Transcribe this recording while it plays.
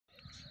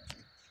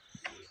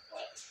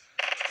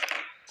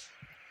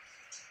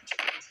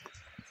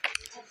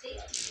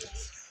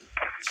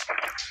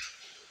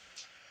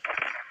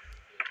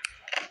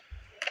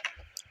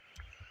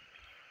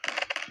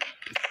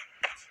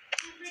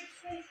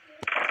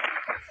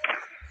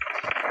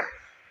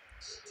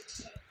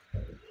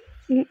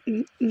Hey,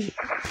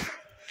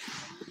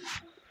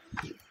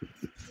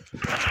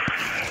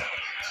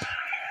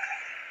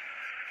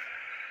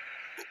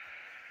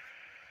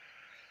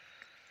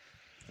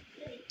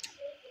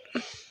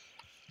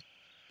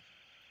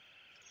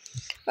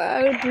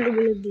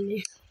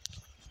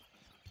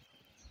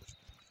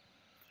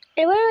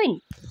 where are you?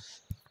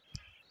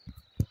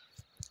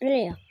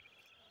 There.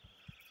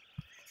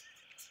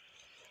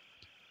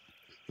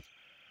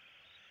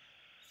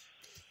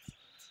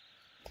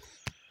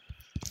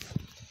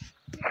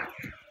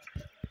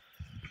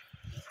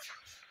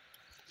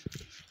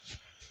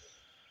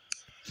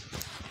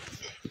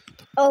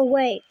 Oh,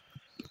 wait.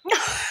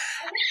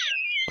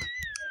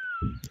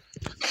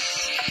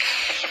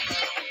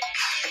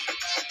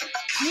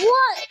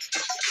 What?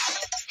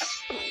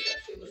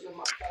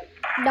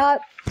 No.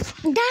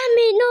 Damn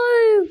it,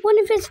 no. One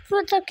of his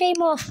foot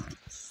came off.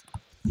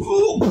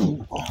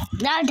 No,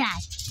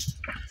 Dad.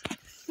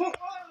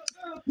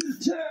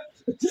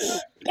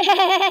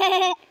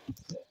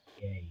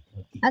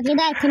 Okay,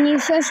 Dad, can you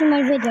show us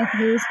my video,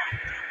 please?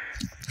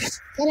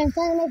 Dad, I'm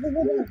trying to make a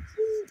video.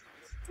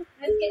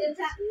 Dad,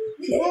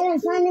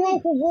 I'm trying to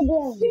make a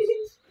video.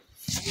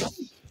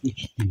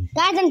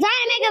 Guys, I'm trying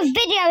to make a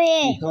video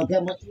here.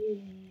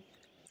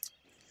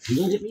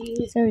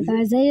 Sorry,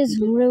 guys, they're just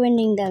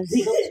ruining this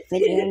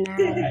video now.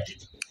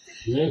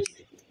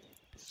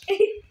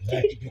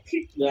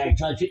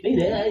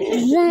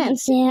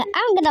 That's it.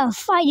 I'm gonna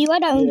fight you. I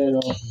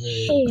don't care.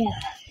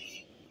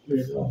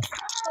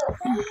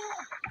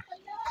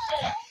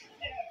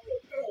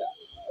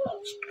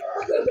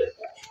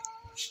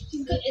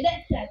 She's good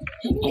at that.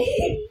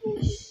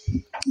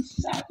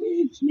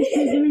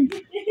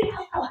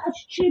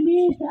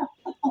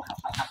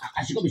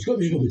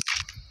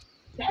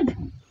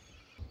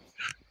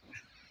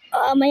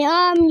 Oh, my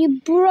arm!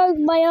 You broke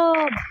my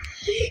arm!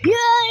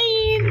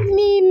 Yay!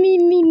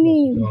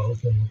 Me.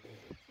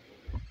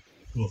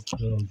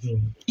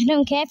 I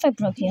don't care if I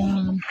broke your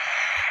arm.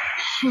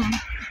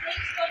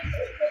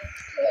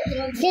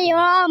 Get your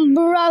arm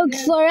broke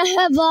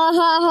forever!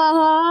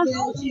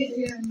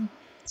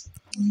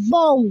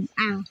 Boom!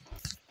 Ow!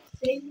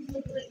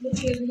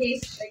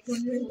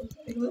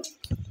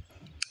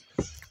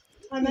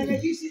 And then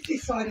if you sit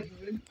this side of the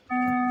room,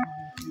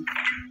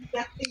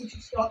 that thing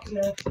should start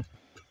to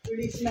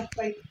release enough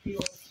vapor for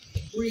your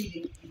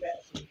breathing to be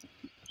better.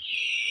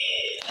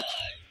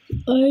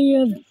 I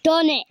have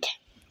done it!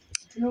 You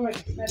can already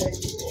smell it.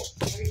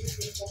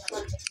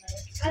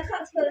 I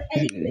can't smell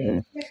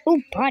anything. Oh,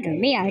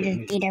 pardon me, I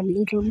just did a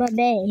little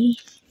baby.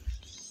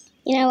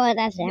 You know what,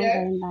 that's it, I'm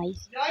going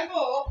nice. No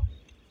more!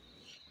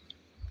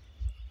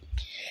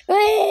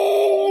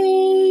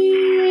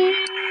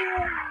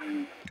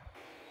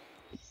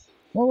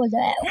 What was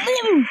that?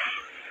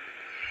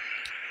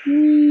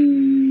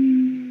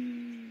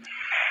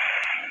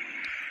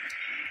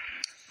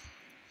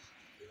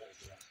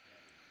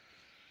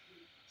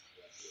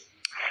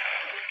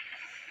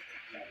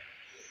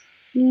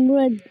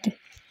 Red.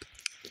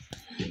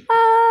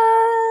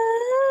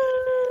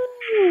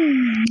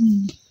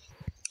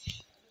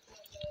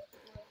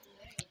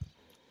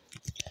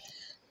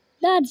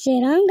 That's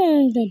it. I'm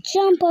going to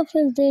jump off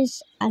of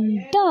this and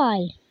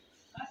die.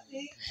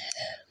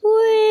 I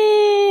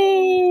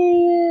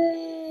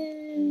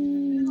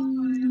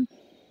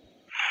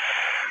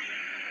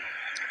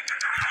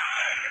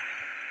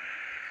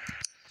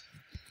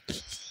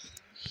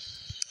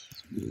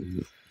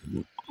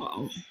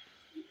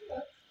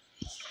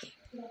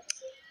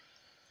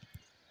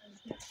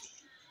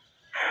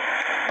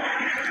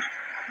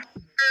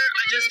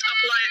just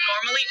apply it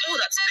normally. Oh,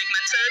 that's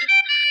pigmented.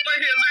 My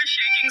hands are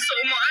shaking so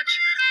much.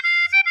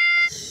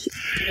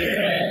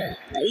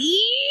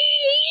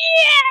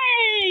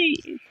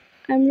 Yay!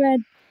 I'm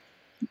red.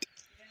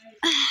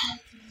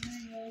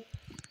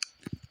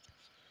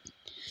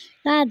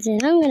 That's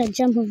it. I'm gonna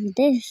jump over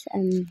this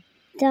and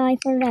die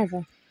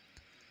forever.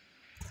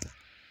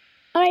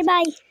 Alright,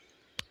 bye.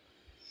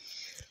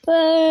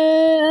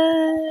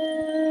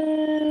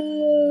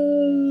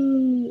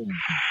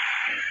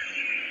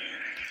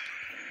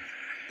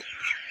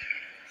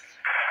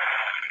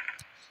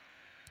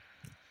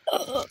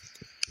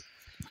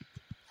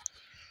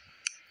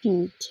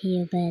 Don't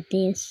care about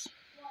this.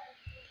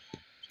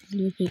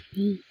 Look at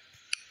me.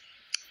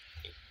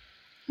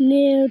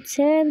 Now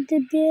time to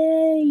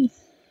die.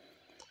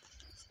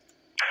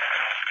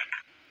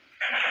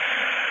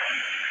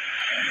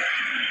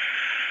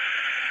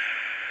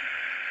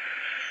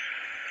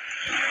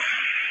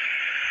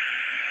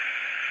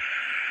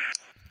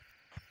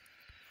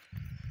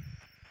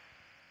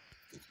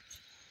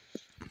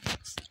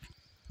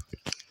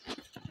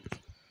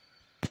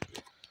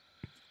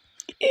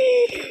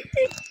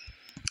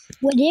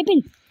 What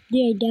happened?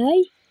 Did I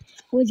die?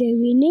 Was I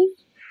winning?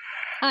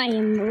 I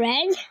am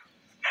red.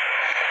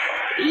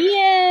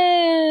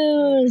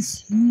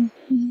 Yes!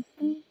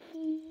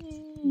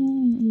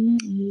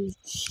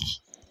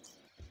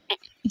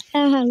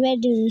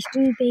 Red is a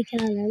stupid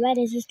color. Red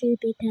is a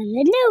stupid color.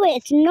 No,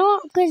 it's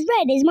not, because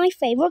red is my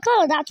favorite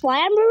color. That's why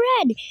I'm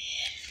red.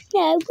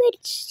 No,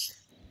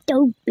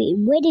 stupid.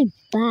 Red is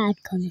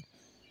bad color.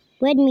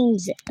 Red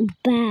means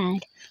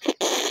bad.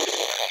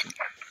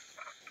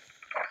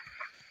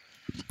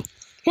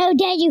 How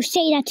dare you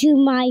say that to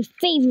my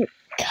favorite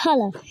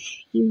color,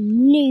 you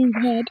noob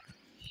head.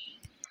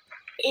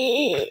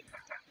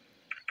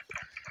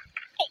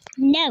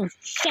 No,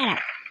 shut up.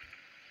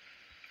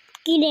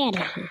 Get out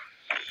of here.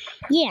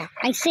 Yeah,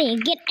 I say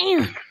get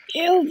out.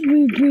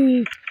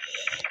 Everybody.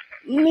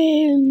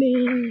 Man.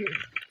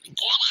 Get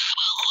out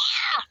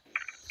of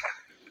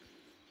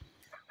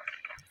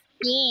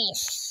here.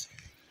 Yes.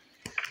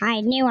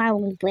 I knew I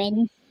would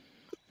win.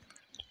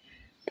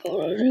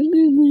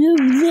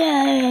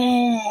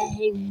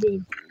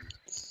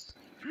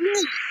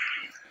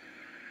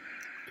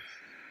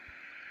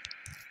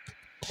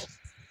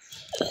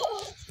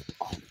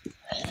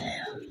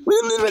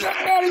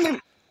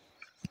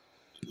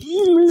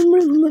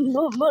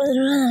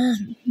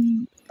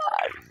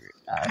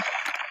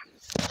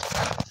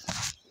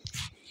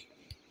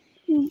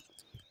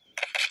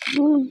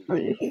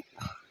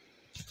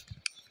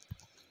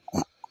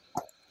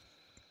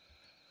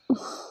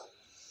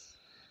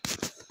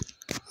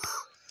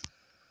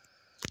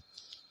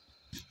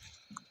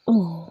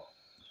 Oh.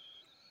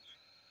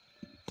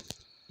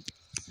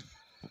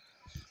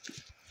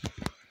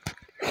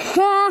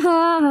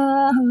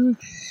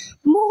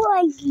 More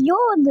like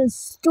you're the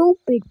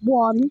stupid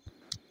one.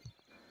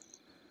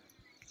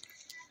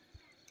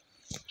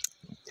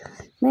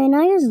 Man,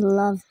 I just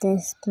love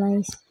this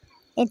place.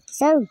 It's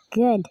so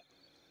good.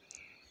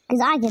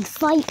 Because I can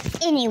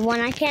fight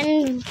anyone I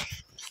can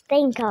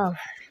think of.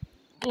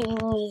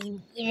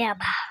 Yeah.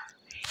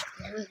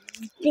 I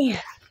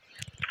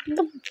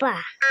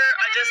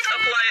just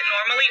apply it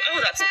normally. Oh,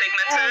 that's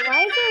pigmented. Why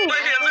is it My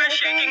hands are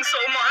shaking so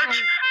much.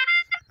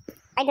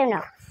 I don't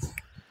know.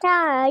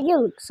 You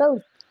look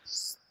so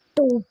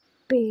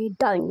stupid.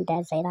 Don't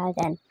dare say that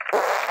again.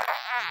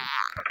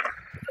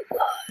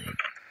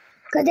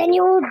 Because then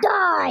you will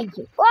die.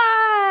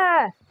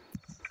 Ah!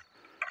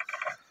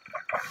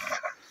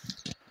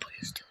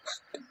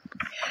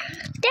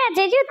 That's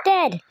it, you're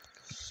dead.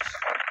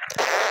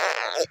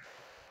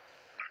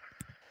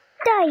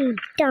 Die, you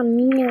dumb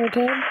nerd.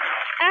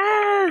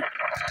 Ah!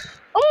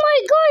 Oh my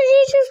god, he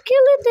just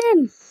killed them.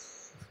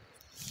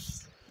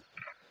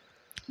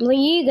 What are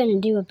you gonna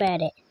do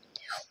about it?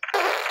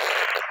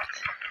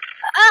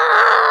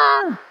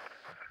 Ah!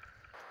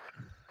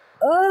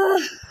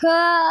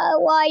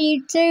 Why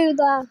you do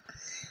that?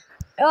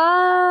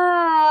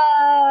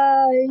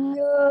 Ah,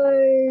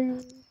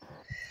 no.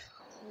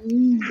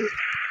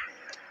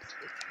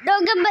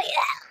 Don't get my...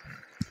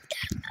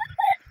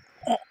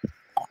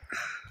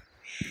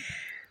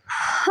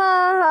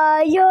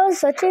 You're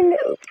such a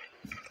noob.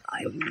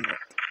 I'm not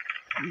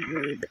a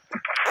noob.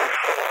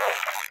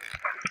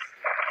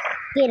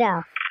 Get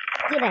off.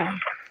 Get off.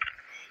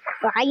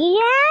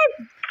 Yeah.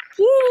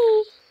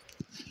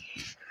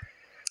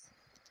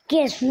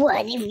 Guess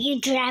what? If you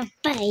try to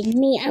find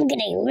me, I'm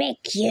gonna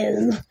wreck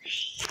you.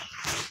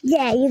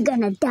 Yeah, you're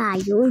gonna die.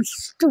 You're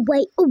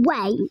straight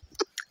away.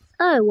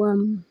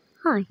 Oh,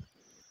 hi.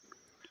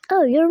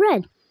 Oh, you're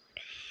red.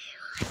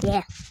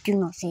 Yeah, do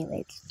not say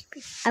red.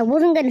 I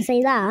wasn't gonna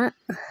say that.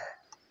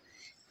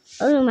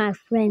 Only my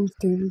friends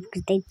do,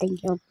 because they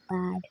think you're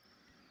bad.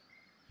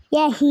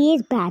 Yeah, he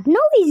is bad.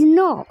 No, he's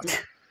not.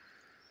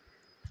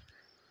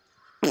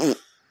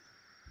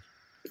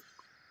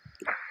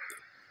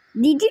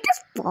 Did you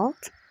just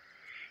fart?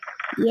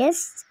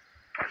 Yes.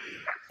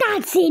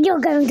 That's it, you're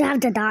going to have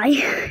to die.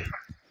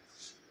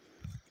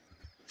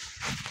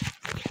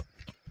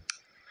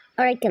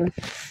 Alright, kill him.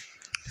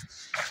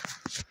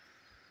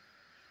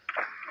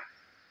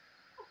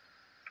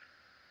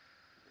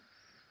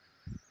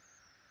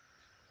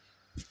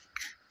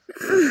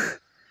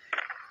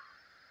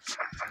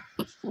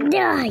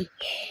 Die!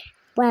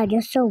 Wow,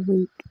 you're so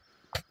weak.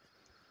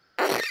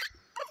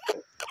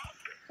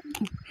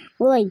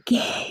 Like,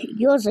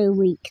 you're so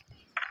weak.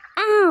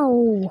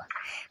 Ow!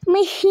 My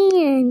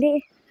hand,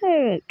 it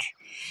hurts.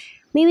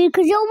 Maybe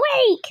because you're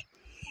weak.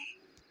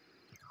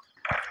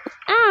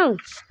 Ow!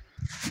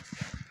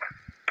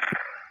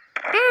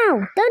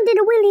 Ow! Don't do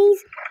the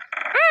willies.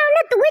 Ow,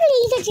 not the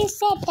willies! I just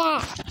said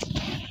that.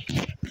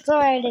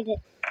 Sorry, I did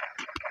it.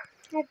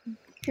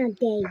 How dare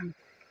you?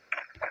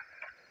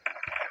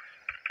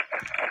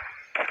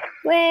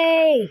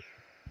 Way!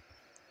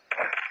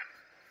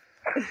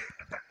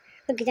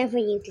 Okay, time for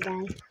you to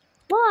die.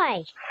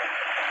 Why?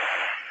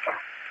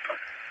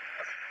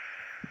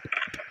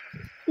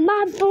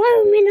 My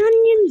blooming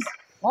onions!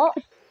 What?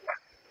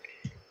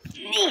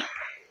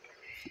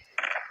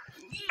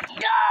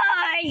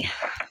 Die!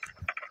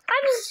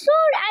 I'm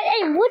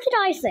sorry. What did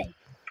I say?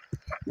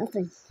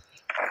 Nothing.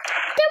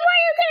 Then why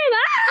are you getting?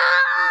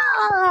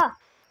 Ah!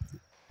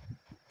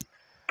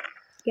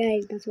 Yeah,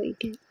 that's what you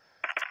get.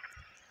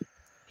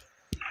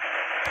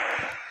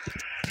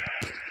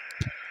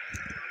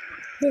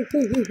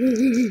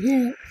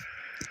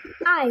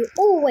 I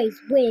always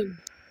win.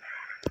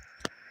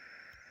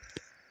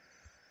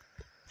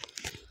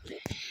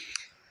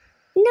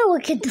 No,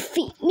 can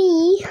defeat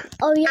me.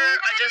 Oh yeah.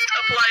 I just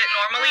apply it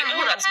normally.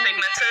 Oh, that's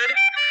pigmented.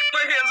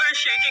 My hands are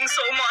shaking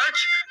so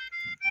much.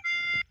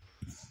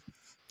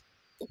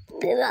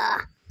 Blah.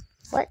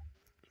 What?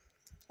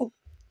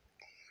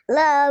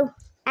 Hello?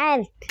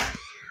 Ed.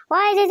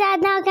 Why is his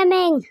ad not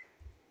coming?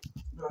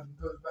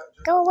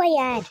 Go away,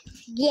 Ed.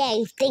 Yeah,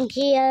 you think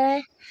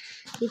you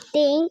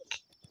think?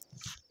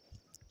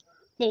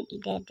 Don't you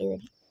dare do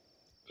it.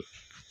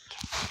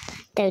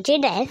 Don't you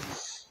dare.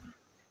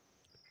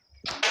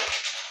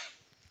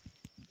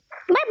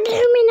 My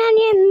blooming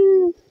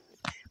onion.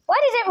 Why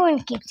does everyone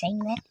keep saying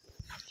that?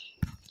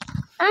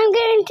 I'm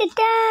going to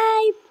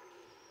die.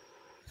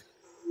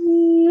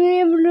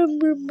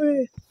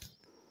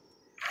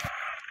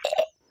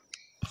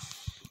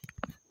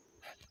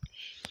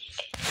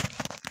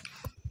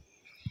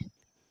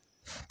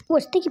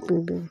 What's sticky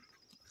boo boo?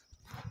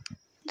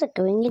 Is that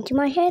going into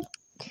my head?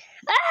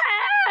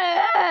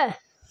 Ah!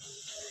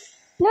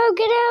 No,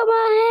 get out of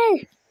my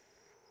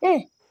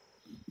head!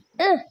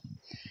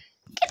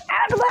 Get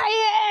out of my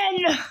head!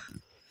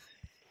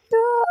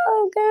 No,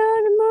 get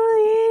out of my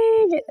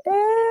head!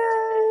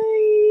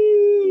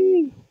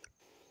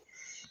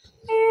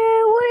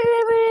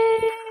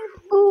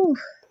 Ooh.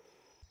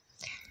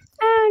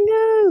 Oh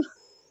no!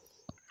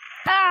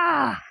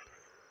 Ah!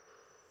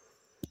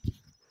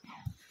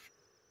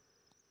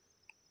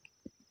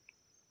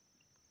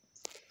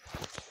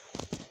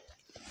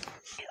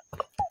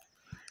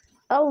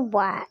 Oh,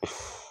 what?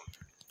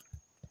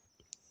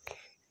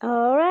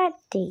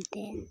 Alrighty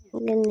then.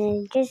 I'm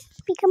gonna just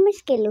become a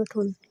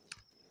skeleton.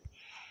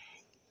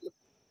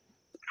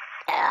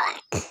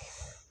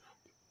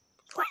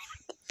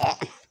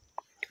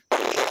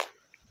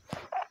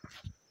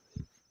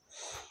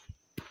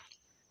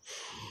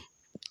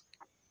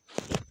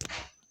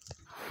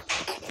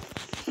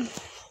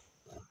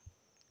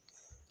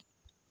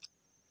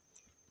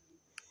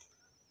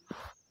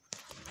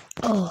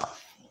 Oh.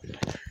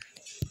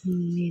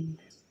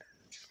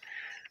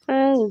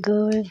 I'm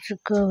going to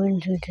go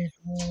into this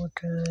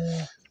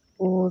water.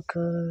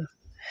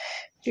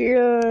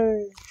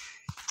 Yay!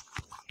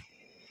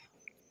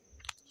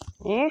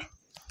 Yeah?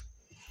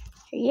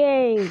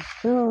 Yay!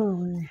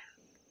 Go!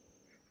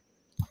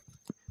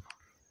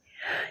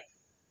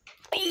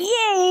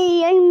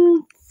 Yay!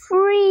 I'm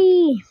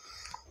free!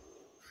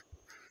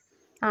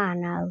 Oh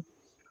no.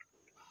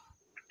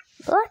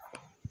 What?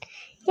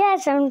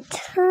 Yes, I'm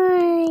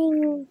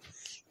trying to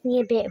be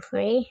a bit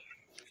free.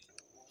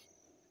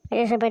 I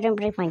just hope I don't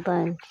break my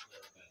bones.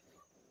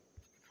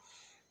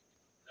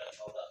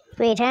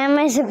 Wait, how am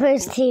I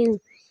supposed to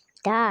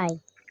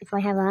die if I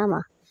have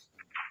armor?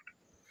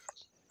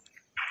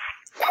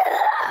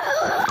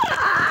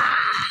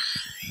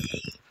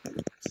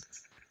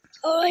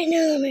 Oh, I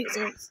know that makes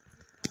sense.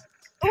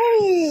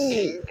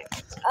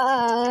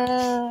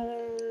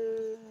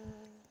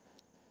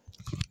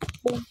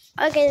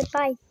 Okay,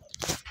 bye.